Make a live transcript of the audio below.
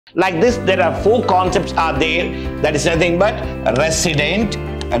Like this, there are four concepts are there. That is nothing but resident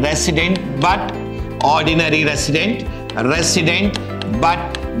but ordinary resident, resident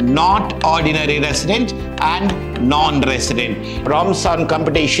but not ordinary resident, and non-resident. Problems on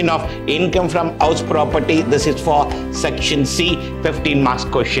computation of income from house property. This is for section C, 15 marks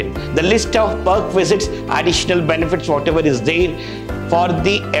question. The list of perk visits, additional benefits, whatever is there for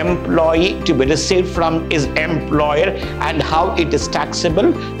the employee to be received from his employer, and how it is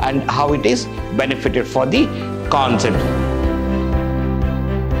taxable and how it is benefited for the concept.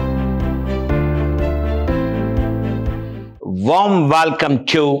 Warm welcome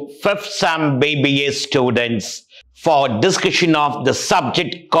to 5th Sem B.Ba students for discussion of the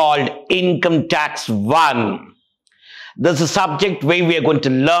subject called Income Tax 1. This is a subject where we are going to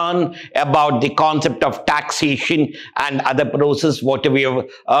learn about the concept of taxation and other process what we have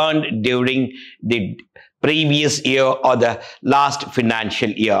earned during the previous year or the last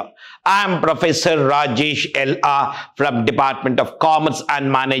financial year. I am Professor Rajesh L.R. from Department of Commerce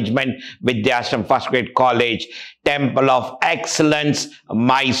and Management, Vidhyaashram First Grade College, Temple of Excellence,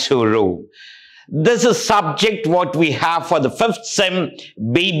 MYSURU. This is subject what we have for the 5th Sem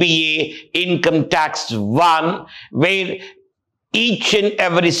B.Ba Income Tax 1, where each and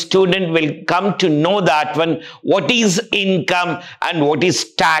every student will come to know that one, what is income and what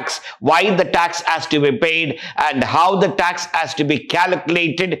is tax, why the tax has to be paid, and how the tax has to be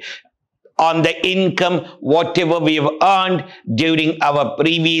calculated on the income, whatever we have earned during our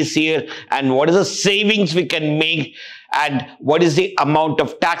previous year, and what is the savings we can make, and what is the amount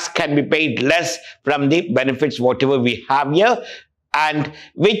of tax can be paid less from the benefits, whatever we have here, and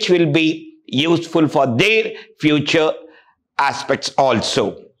which will be useful for their future aspects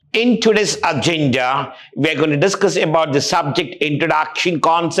also. In today's agenda, we are going to discuss about the subject introduction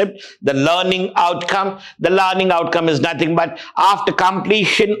concept, the learning outcome. The learning outcome is nothing but after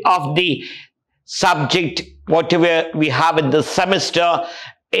completion of the subject, whatever we have in the semester,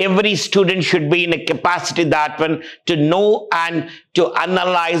 every student should be in a capacity that one to know and to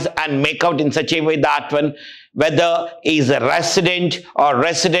analyze and make out in such a way that one whether he is a resident or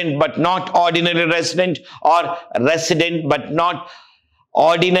resident but not ordinary resident, or resident but not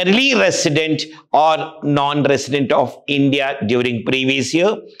ordinarily resident or non-resident of India during previous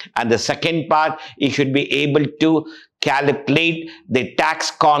year. And the second part, you should be able to calculate the tax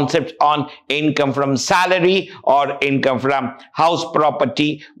concept on income from salary or income from house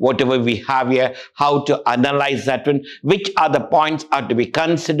property, whatever we have here, how to analyze that one, which are the points are to be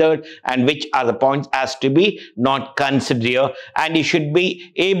considered and which are the points has to be not considered here. And you should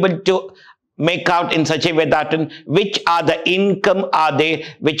be able to make out in such a way that which are the income are they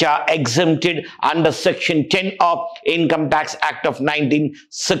which are exempted under section 10 of Income Tax Act of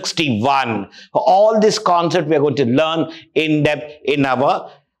 1961. All this concept we are going to learn in depth in our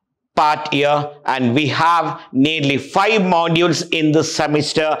part here, and we have nearly 5 modules in this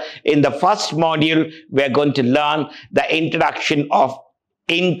semester. In the first module, we are going to learn the introduction of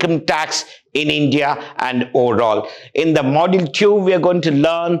income tax in India and overall. In the module 2, we are going to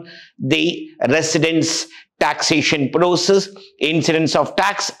learn the residence taxation process, incidence of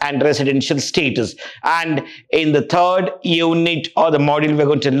tax and residential status. And in the third unit or the module, we are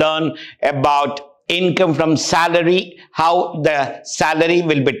going to learn about income from salary, how the salary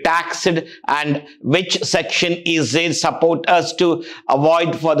will be taxed and which section is there support us to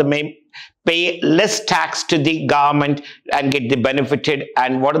avoid for the pay less tax to the government and get the benefited,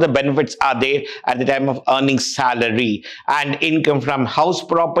 and what are the benefits are there at the time of earning salary, and income from house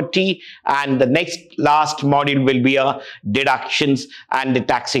property. And the next last module will be a deductions and the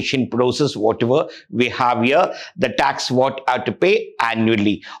taxation process, whatever we have here, the tax what are to pay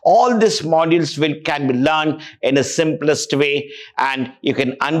annually. All these modules can be learned in a simplest way, and you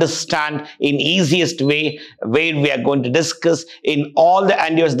can understand in easiest way, where we are going to discuss in all the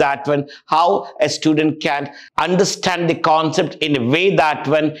areas that one how a student can understand the concept in a way that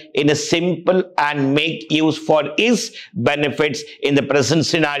one in a simple and make use for his benefits in the present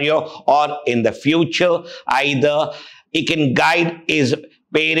scenario or in the future. Either he can guide his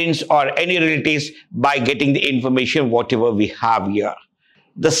parents or any relatives by getting the information whatever we have here.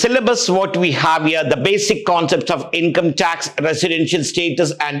 The syllabus what we have here, the basic concepts of income tax, residential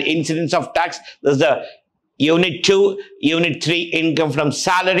status and incidence of tax. This is the Unit 2, Unit 3, income from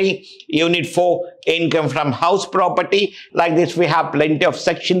salary. Unit 4, income from house property. Like this, we have plenty of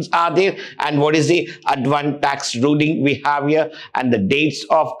sections are there. And what is the advance tax ruling we have here, and the dates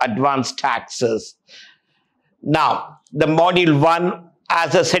of advance taxes. Now, the module 1,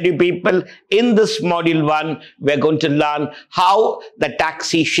 as I said to people, in this module 1, we're going to learn how the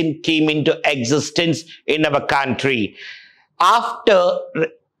taxation came into existence in our country. After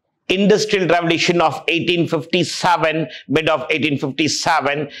industrial revolution of 1857, mid of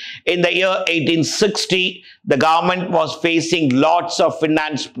 1857. In the year 1860, the government was facing lots of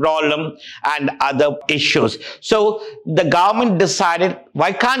finance problem and other issues. So the government decided,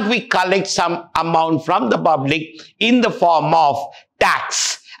 why can't we collect some amount from the public in the form of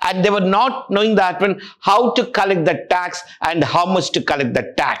tax? And they were not knowing that one, how to collect the tax and how much to collect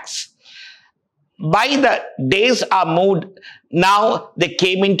the tax. By the days are moved, now they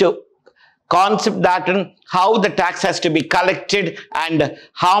came into concept that how the tax has to be collected and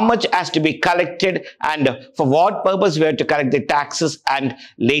how much has to be collected and for what purpose we have to collect the taxes. And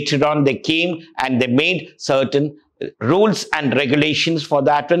later on they came and they made certain rules and regulations for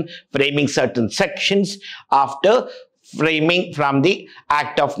that one, framing certain sections after framing from the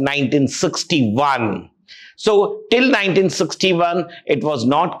Act of 1961. So till 1961, it was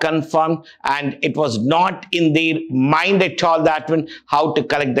not confirmed and it was not in their mind at all that one how to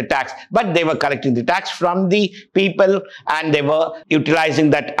collect the tax. But they were collecting the tax from the people and they were utilizing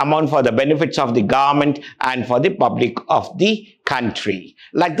that amount for the benefits of the government and for the public of the country.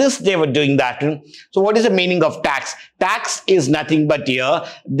 Like this, they were doing that one. So what is the meaning of tax? Tax is nothing but here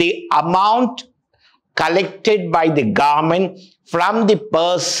the amount collected by the government from the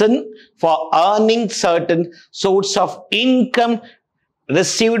person for earning certain source of income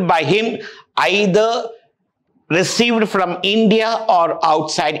received by him, either received from India or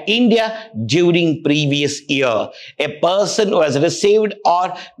outside India during previous year. A person who has received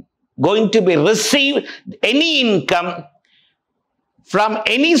or going to be received any income from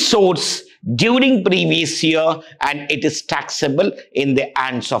any source during previous year and it is taxable in the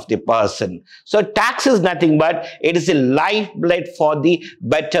hands of the person. So tax is nothing but it is a lifeblood for the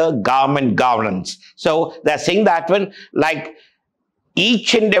better government governance. So they're saying that one, like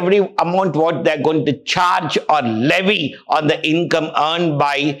each and every amount what they're going to charge or levy on the income earned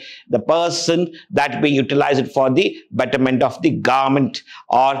by the person, that be utilized for the betterment of the government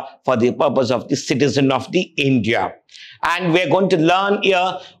or for the purpose of the citizen of the India. And we're going to learn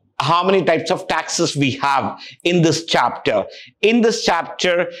here how many types of taxes we have in this chapter. In this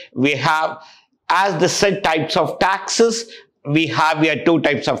chapter, we have, as the said types of taxes, we have here two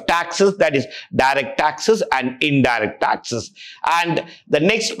types of taxes, that is direct taxes and indirect taxes. And the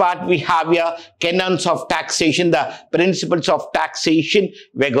next part we have here canons of taxation, the principles of taxation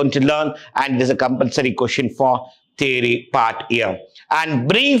we're going to learn, and it is a compulsory question for theory part here. And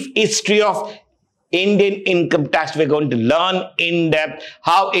brief history of Indian income tax, we're going to learn in depth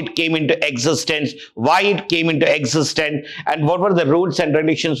how it came into existence, why it came into existence, and what were the rules and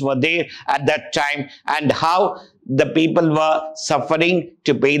regulations were there at that time, and how the people were suffering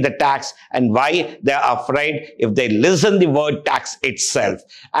to pay the tax and why they are afraid if they listen the word tax itself.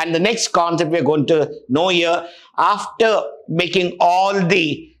 And the next concept we're going to know here, after making all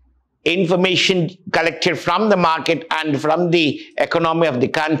the information collected from the market and from the economy of the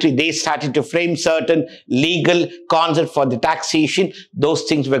country, they started to frame certain legal concepts for the taxation. Those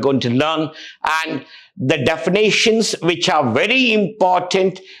things we're going to learn, and the definitions which are very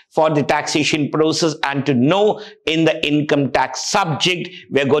important for the taxation process and to know in the income tax subject,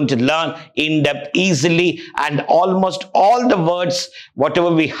 we're going to learn in depth easily, and almost all the words whatever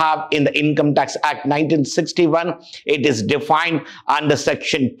we have in the Income Tax Act 1961, it is defined under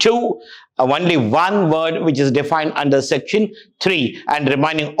section 2, only one word which is defined under section 3, and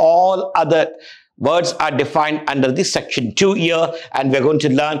remaining all other words are defined under the section 2 here, and we're going to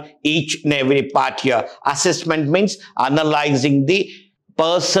learn each and every part here. Assessment means analyzing the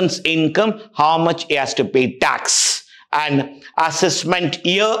person's income, how much he has to pay tax. And assessment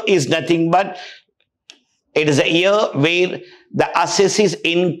year is nothing but it is a year where the assessee's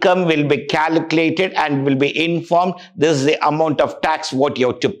income will be calculated and will be informed. This is the amount of tax what you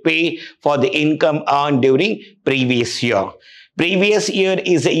have to pay for the income earned during previous year. Previous year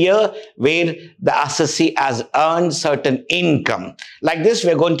is a year where the assessee has earned certain income. Like this,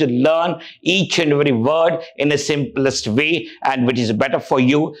 we're going to learn each and every word in a simplest way, and which is better for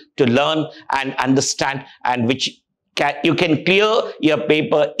you to learn and understand, and which you can clear your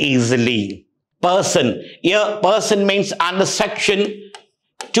paper easily. Person. Here, person means under section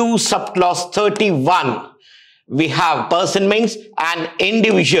 2 subclause 31. We have person means an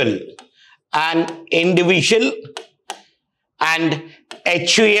individual. An individual. And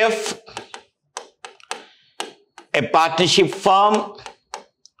HUF, a partnership firm,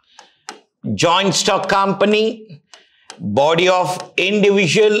 joint stock company, body of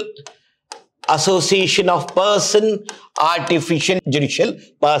individual, association of person, artificial judicial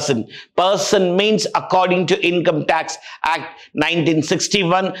person. Person means according to Income Tax Act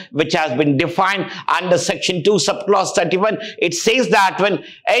 1961, which has been defined under section 2 subclause 31. It says that when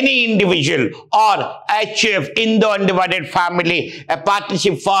any individual or HF, Indo undivided family, a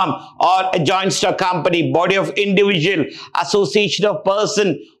partnership firm or a joint stock company, body of individual, association of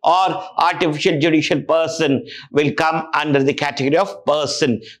person or artificial judicial person will come under the category of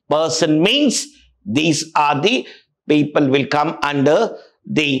person. Person means these are the people will come under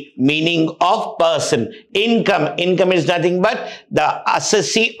the meaning of person. Income. Income is nothing but the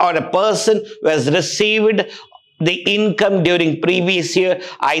assessee or a person who has received the income during previous year,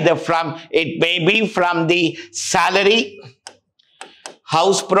 either from, it may be from the salary,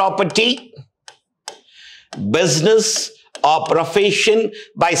 house property, business or profession,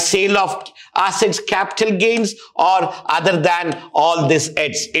 by sale of assets, capital gains, or other than all this.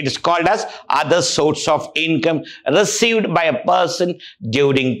 It is called as other source of income received by a person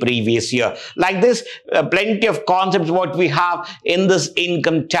during previous year. Like this, plenty of concepts what we have in this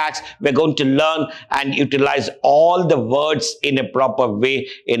income tax. We're going to learn and utilize all the words in a proper way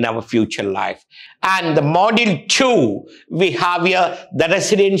in our future life. And the module 2, we have here the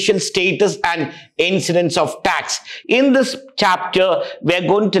residential status and incidence of tax. In this chapter, we are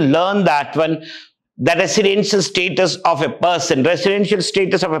going to learn that one, the residential status of a person. Residential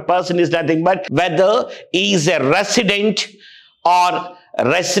status of a person is nothing but whether he is a resident or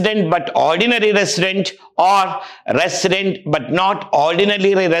resident but ordinary resident, or resident but not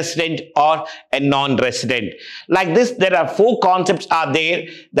ordinarily resident, or a non-resident. Like this, there are 4 concepts are there.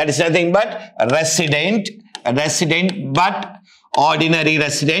 That is nothing but resident but ordinary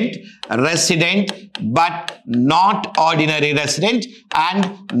resident, resident but not ordinary resident,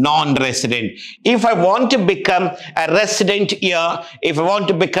 and non-resident. If I want to become a resident here, if I want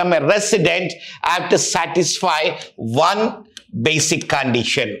to become a resident, I have to satisfy one basic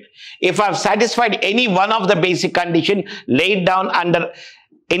condition. If I have satisfied any one of the basic condition laid down under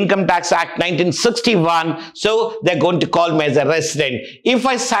Income Tax Act 1961, so they're going to call me as a resident. If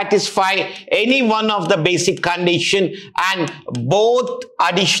I satisfy any one of the basic condition and both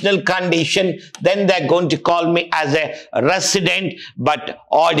additional condition, then they're going to call me as a resident but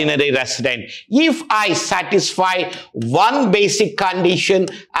ordinary resident. If I satisfy one basic condition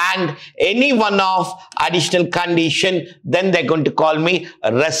and any one of additional condition, then they're going to call me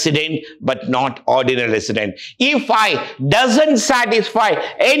a resident but not ordinary resident. If I doesn't satisfy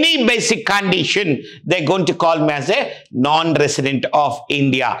any basic condition, they're going to call me as a non-resident of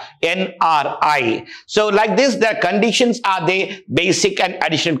India, NRI. So like this, the conditions are the basic and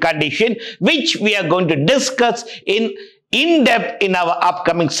additional condition, which we are going to discuss in depth in our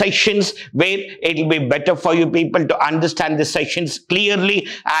upcoming sessions, where it will be better for you people to understand the sessions clearly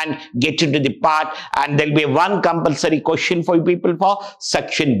and get into the part. And there will be one compulsory question for you people for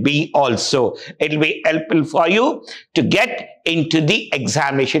section B also. It will be helpful for you to get into the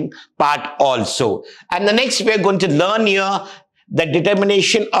examination part also. And the next we are going to learn here the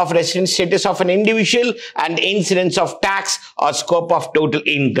determination of resident status of an individual and incidence of tax or scope of total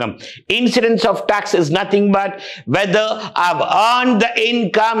income. Incidence of tax is nothing but whether I've earned the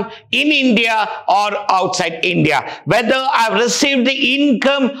income in India or outside India, whether I've received the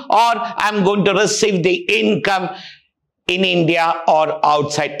income or I'm going to receive the income in India or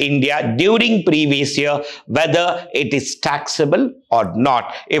outside India during previous year, whether it is taxable or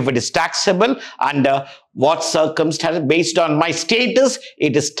not. If it is taxable, under what circumstances, based on my status,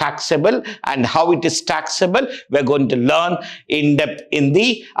 it is taxable, and how it is taxable, we're going to learn in depth in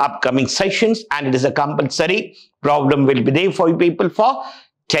the upcoming sessions, and it is a compulsory problem will be there for you people for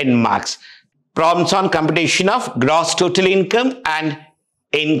 10 marks. Problems on computation of gross total income and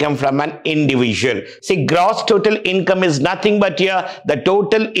income from an individual. See, gross total income is nothing but here the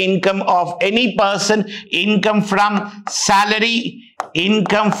total income of any person, income from salary,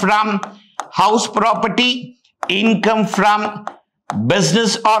 income from house property, income from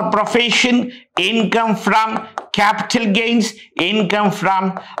business or profession, income from capital gains, income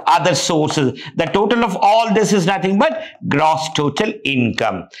from other sources. The total of all this is nothing but gross total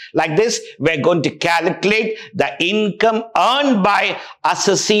income. Like this, we're going to calculate the income earned by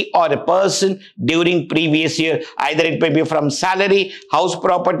assessee or a person during previous year. Either it may be from salary, house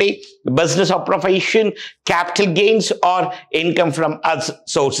property, business or profession, capital gains, or income from other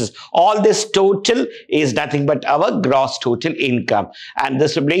sources. All this total is nothing but our gross total income. And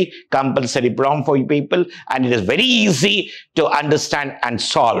this will be compulsory problem for you people, and it is very easy to understand and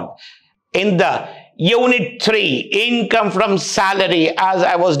solve. In the Unit 3, income from salary. As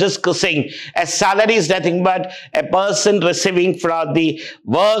I was discussing, a salary is nothing but a person receiving from the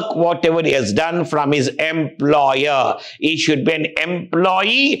work whatever he has done from his employer. He should be an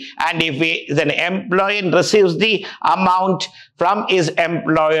employee, and if he is an employee and receives the amount from his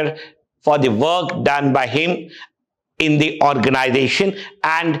employer for the work done by him in the organization,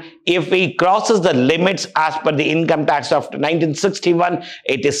 and if he crosses the limits as per the income tax of 1961,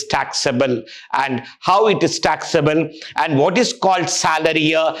 it is taxable. And how it is taxable, and what is called salary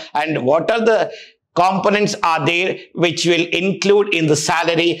here, and what are the components are there which will include in the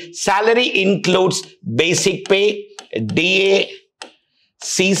salary. Salary includes basic pay, DA,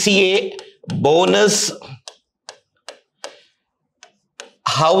 CCA, bonus,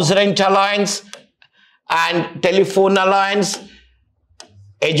 house rent allowance, and telephone allowance,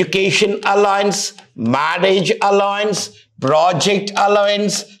 education allowance, marriage allowance, project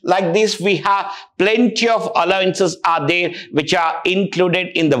allowance. Like this, we have plenty of allowances are there which are included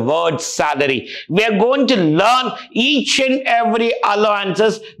in the word salary. We are going to learn each and every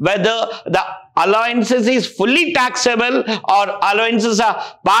allowances, whether the allowances is fully taxable or allowances are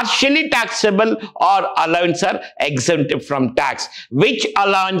partially taxable or allowances are exempted from tax. Which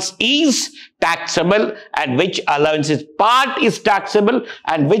allowance is taxable and which allowance is part is taxable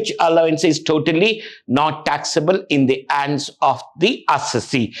and which allowance is totally not taxable in the hands of the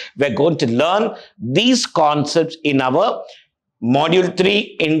assessee. We're going to learn these concepts in our Module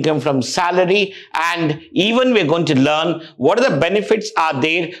 3, income from salary, and even we're going to learn what are the benefits are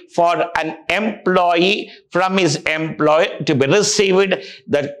there for an employee from his employer to be received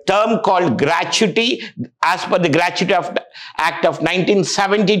the term called gratuity as per the Gratuity Act of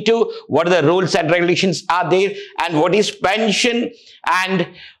 1972. What are the rules and regulations are there, and what is pension, and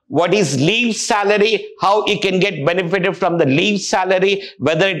what is leave salary, how you can get benefited from the leave salary,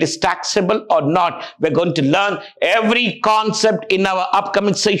 whether it is taxable or not. We're going to learn every concept in our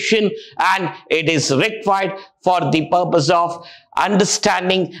upcoming session, and it is required for the purpose of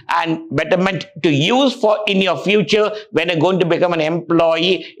understanding and betterment to use for in your future. When you're going to become an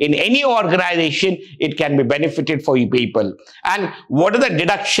employee in any organization, it can be benefited for you people. And what are the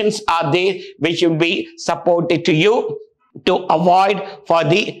deductions are there which will be supported to you to avoid for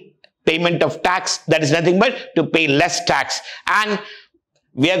the payment of tax, that is nothing but to pay less tax. And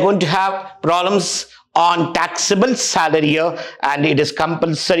we are going to have problems on taxable salary here, and it is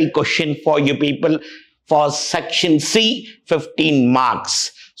compulsory question for you people for section C, 15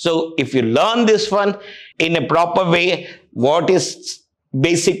 marks. So if you learn this one in a proper way, what is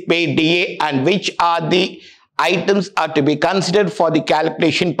basic pay, DA, and which are the items are to be considered for the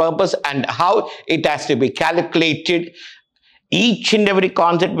calculation purpose and how it has to be calculated, each and every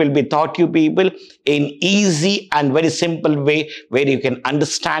concept will be taught you people in easy and very simple way where you can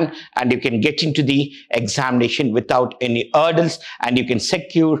understand and you can get into the examination without any hurdles, and you can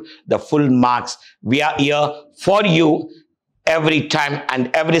secure the full marks. We are here for you every time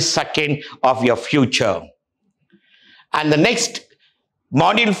and every second of your future. And the next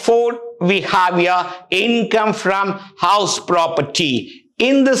module 4, we have here income from house property.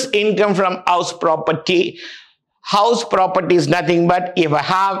 In this income from house property is nothing but if I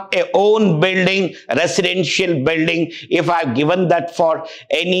have a own building, residential building, if I've given that for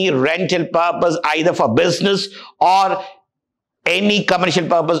any rental purpose, either for business or any commercial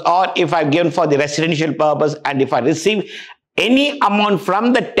purpose, or if I've given for the residential purpose, and if I receive any amount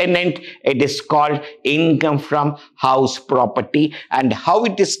from the tenant, it is called income from house property. And how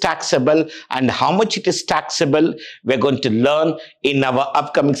it is taxable and how much it is taxable, we're going to learn in our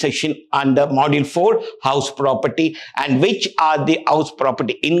upcoming session under module 4, house property, and which are the house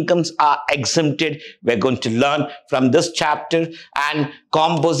property incomes are exempted. We're going to learn from this chapter. And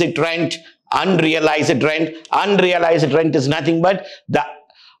composite rent, unrealized rent. Unrealized rent is nothing but the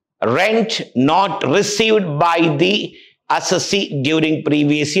rent not received by the assessee during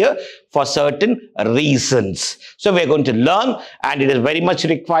previous year for certain reasons. So we are going to learn, and it is very much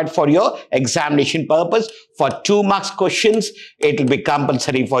required for your examination purpose. For 2 marks questions, it will be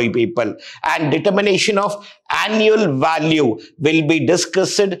compulsory for you people. And determination of annual value will be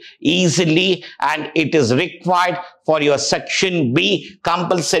discussed easily, and it is required for your section B.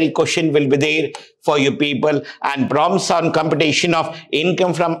 Compulsory question will be there for you people. And problems on computation of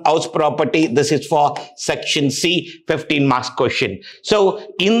income from house property, this is for section C, 15 marks question.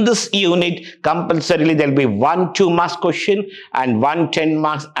 So in this unit, compulsorily there will be 1 2 marks question and 1 10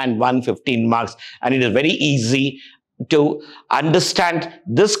 marks and 1 15 marks. And it is very easy to understand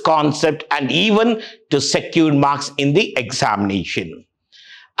this concept and even to secure marks in the examination.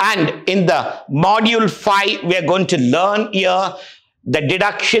 And in the module 5, we are going to learn here the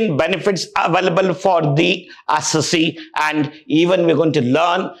deduction benefits available for the assessee, and even we're going to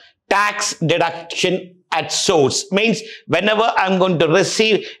learn tax deduction at source. Means whenever I'm going to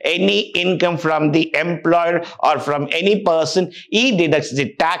receive any income from the employer or from any person, he deducts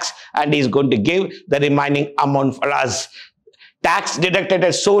the tax and he's going to give the remaining amount for us. Tax deducted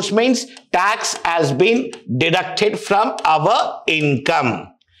at source means tax has been deducted from our income.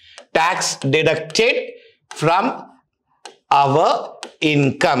 Tax deducted from our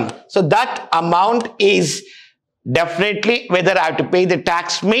income. So that amount is definitely, whether I have to pay the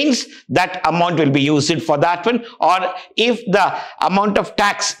tax means that amount will be used for that one, or if the amount of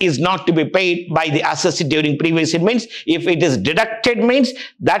tax is not to be paid by the assessee during previous year means, if it is deducted means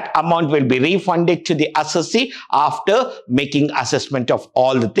that amount will be refunded to the assessee after making assessment of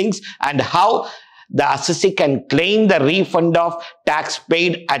all the things. And how the assessee can claim the refund of tax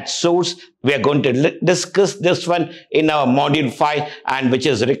paid at source, we are going to discuss this one in our module 5, and which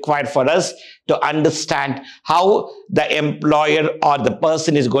is required for us to understand how the employer or the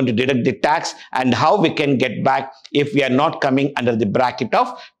person is going to deduct the tax and how we can get back if we are not coming under the bracket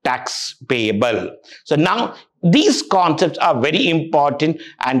of tax payable. So now these concepts are very important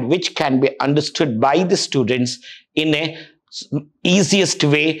and which can be understood by the students in a easiest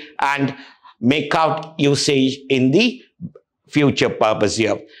way and make out usage in the future purpose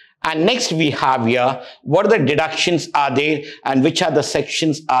here. And next we have here, what are the deductions are there and which are the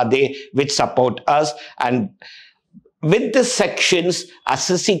sections are there which support us, and with the sections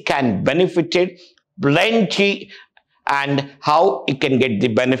assessee can benefit it plenty, and how it can get the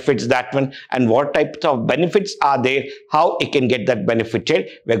benefits that one, and what types of benefits are there, how it can get that benefited.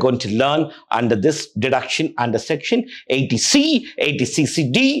 We're going to learn under this deduction under section 80C,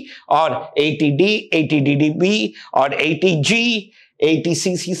 80CCD or 80D, 80DDB or 80G,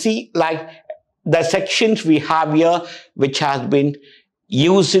 80CCC, like the sections we have here which has been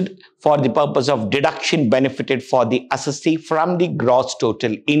used for the purpose of deduction benefited for the assessee from the gross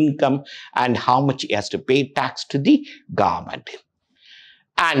total income and how much he has to pay tax to the government.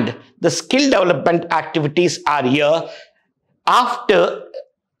 And the skill development activities are here after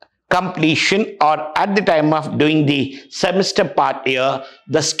completion or at the time of doing the semester part here.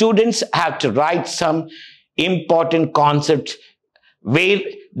 The students have to write some important concepts where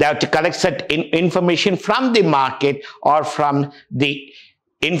they have to collect certain information from the market or from the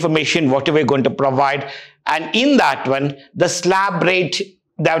information whatever we're going to provide, and in that one the slab rate,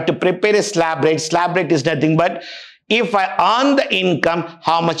 they have to prepare a slab rate. Slab rate is nothing but if I earn the income,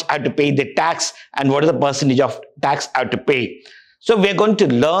 how much I have to pay the tax and what is the percentage of tax I have to pay. So we're going to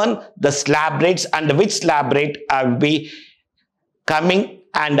learn the slab rates, under which slab rate I will be coming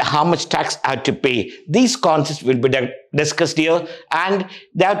and how much tax I have to pay. These concepts will be discussed here, and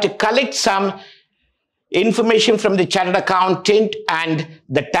they have to collect some information from the chartered accountant and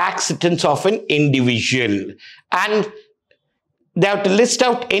the tax returns of an individual, and they have to list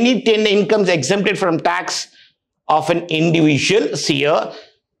out any 10 incomes exempted from tax of an individual. See here,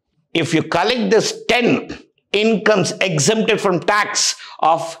 if you collect this 10 incomes exempted from tax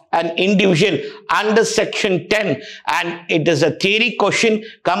of an individual under section 10, and it is a theory question,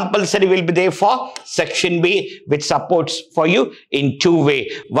 compulsory will be there for section B, which supports for you in two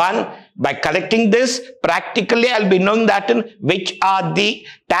ways. One, by collecting this, practically I'll be knowing that which are the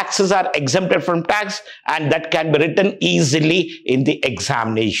taxes are exempted from tax, and that can be written easily in the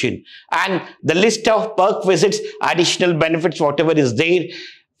examination. And the list of perquisites, additional benefits, whatever is there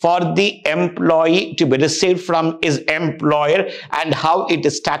for the employee to be received from his employer, and how it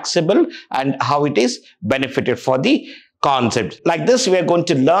is taxable and how it is benefited for the concept. Like this, we are going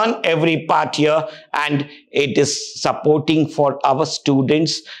to learn every part here, and it is supporting for our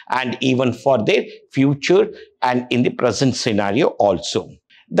students and even for their future and in the present scenario also.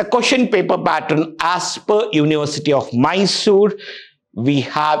 The question paper pattern as per University of Mysuru, we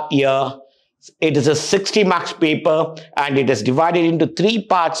have here, it is a 60 marks paper and it is divided into 3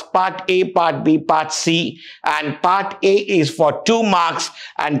 parts, part A, part B, part C, and part A is for 2 marks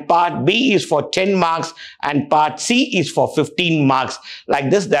and part B is for 10 marks and part C is for 15 marks. Like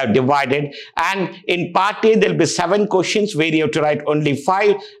this they are divided, and in part A there will be 7 questions where you have to write only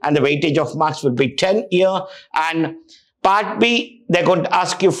 5 and the weightage of marks will be 10 here, and part B, they're going to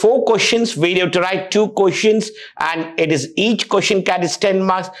ask you 4 questions where you have to write 2 questions, and it is each question carries 10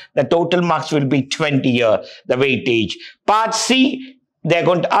 marks. The total marks will be 20 here, the weightage. Part C, they're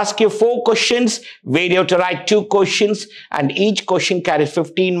going to ask you 4 questions where you have to write 2 questions, and each question carries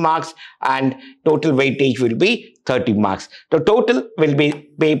 15 marks, and total weightage will be 30 marks. The total will be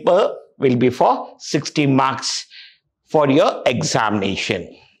paper will be for 60 marks for your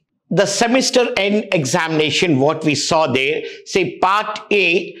examination. the semester end examination, what we saw there, say part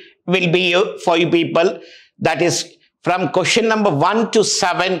A will be for you people, that is from question number 1 to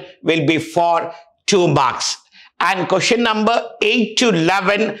 7 will be for 2 marks. And question number 8 to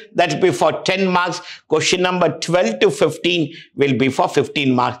 11, that will be for 10 marks. Question number 12 to 15 will be for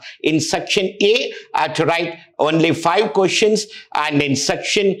 15 marks. In section A, I have to write only 5 questions. And in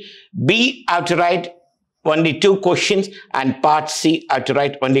section B, I have to write only 2 questions. And part C, I have to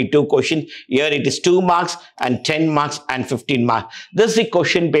write only 2 questions. Here it is 2 marks and 10 marks and 15 marks. This is the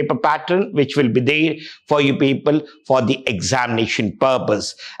question paper pattern which will be there for you people for the examination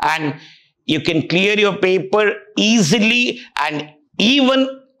purpose. And you can clear your paper easily, and even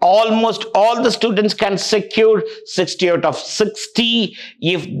almost all the students can secure 60 out of 60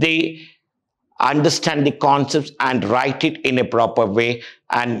 if they understand the concepts and write it in a proper way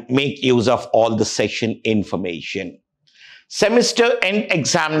and make use of all the session information. Semester end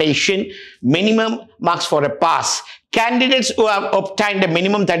examination, minimum marks for a pass. Candidates who have obtained a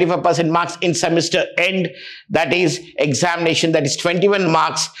minimum 35% marks in semester end, that is examination, that is 21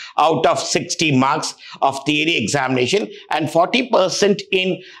 marks out of 60 marks of theory examination, and 40%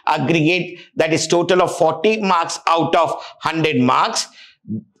 in aggregate, that is total of 40 marks out of 100 marks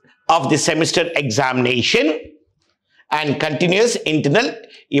of the semester examination, and continuous internal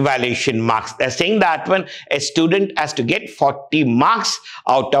evaluation marks. They're saying that when a student has to get 40 marks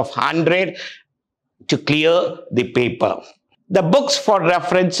out of 100 to clear the paper. The books for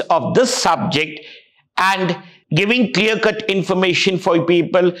reference of this subject and giving clear-cut information for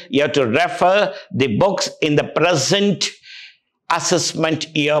people, you have to refer the books in the present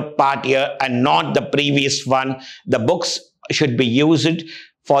assessment year, part year, and not the previous one. The books should be used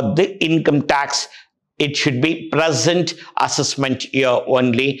for the income tax. It should be present assessment year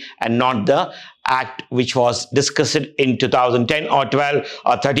only and not the act which was discussed in 2010 or 12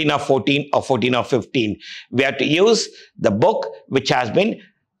 or 13 or 14 or 14 or 15. We have to use the book which has been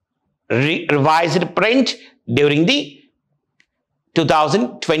revised print during the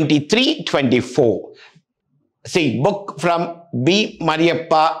 2023-24. See, book from B.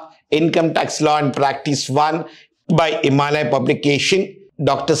 Mariappa, Income Tax Law and Practice 1 by Himalaya Publication.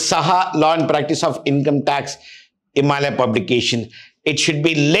 Dr. Saha, Law and Practice of Income Tax, Himalaya Publication. It should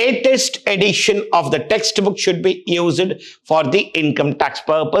be latest edition of the textbook should be used for the income tax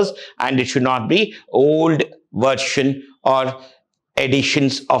purpose, and it should not be old version or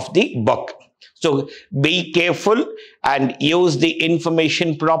editions of the book. So be careful and use the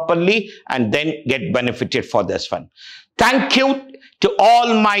information properly and then get benefited for this one. Thank you to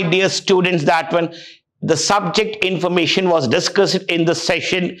all my dear students that when the subject information was discussed in the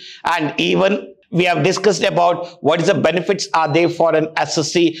session, and even we have discussed about what is the benefits are there for an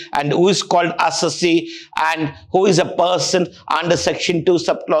assessee and who is called assessee and who is a person under section 2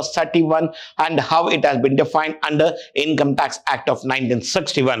 subclause 31 and how it has been defined under Income Tax Act of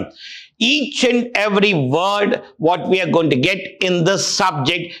 1961. Each and every word what we are going to get in this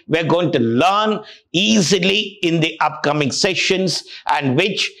subject, we are going to learn easily in the upcoming sessions, and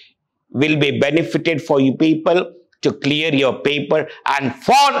which will be benefited for you people to clear your paper and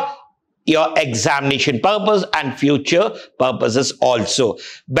for your examination purpose and future purposes also.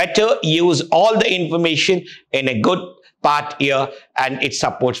 Better use all the information in a good part here, and it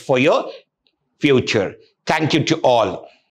supports for your future. Thank you to all.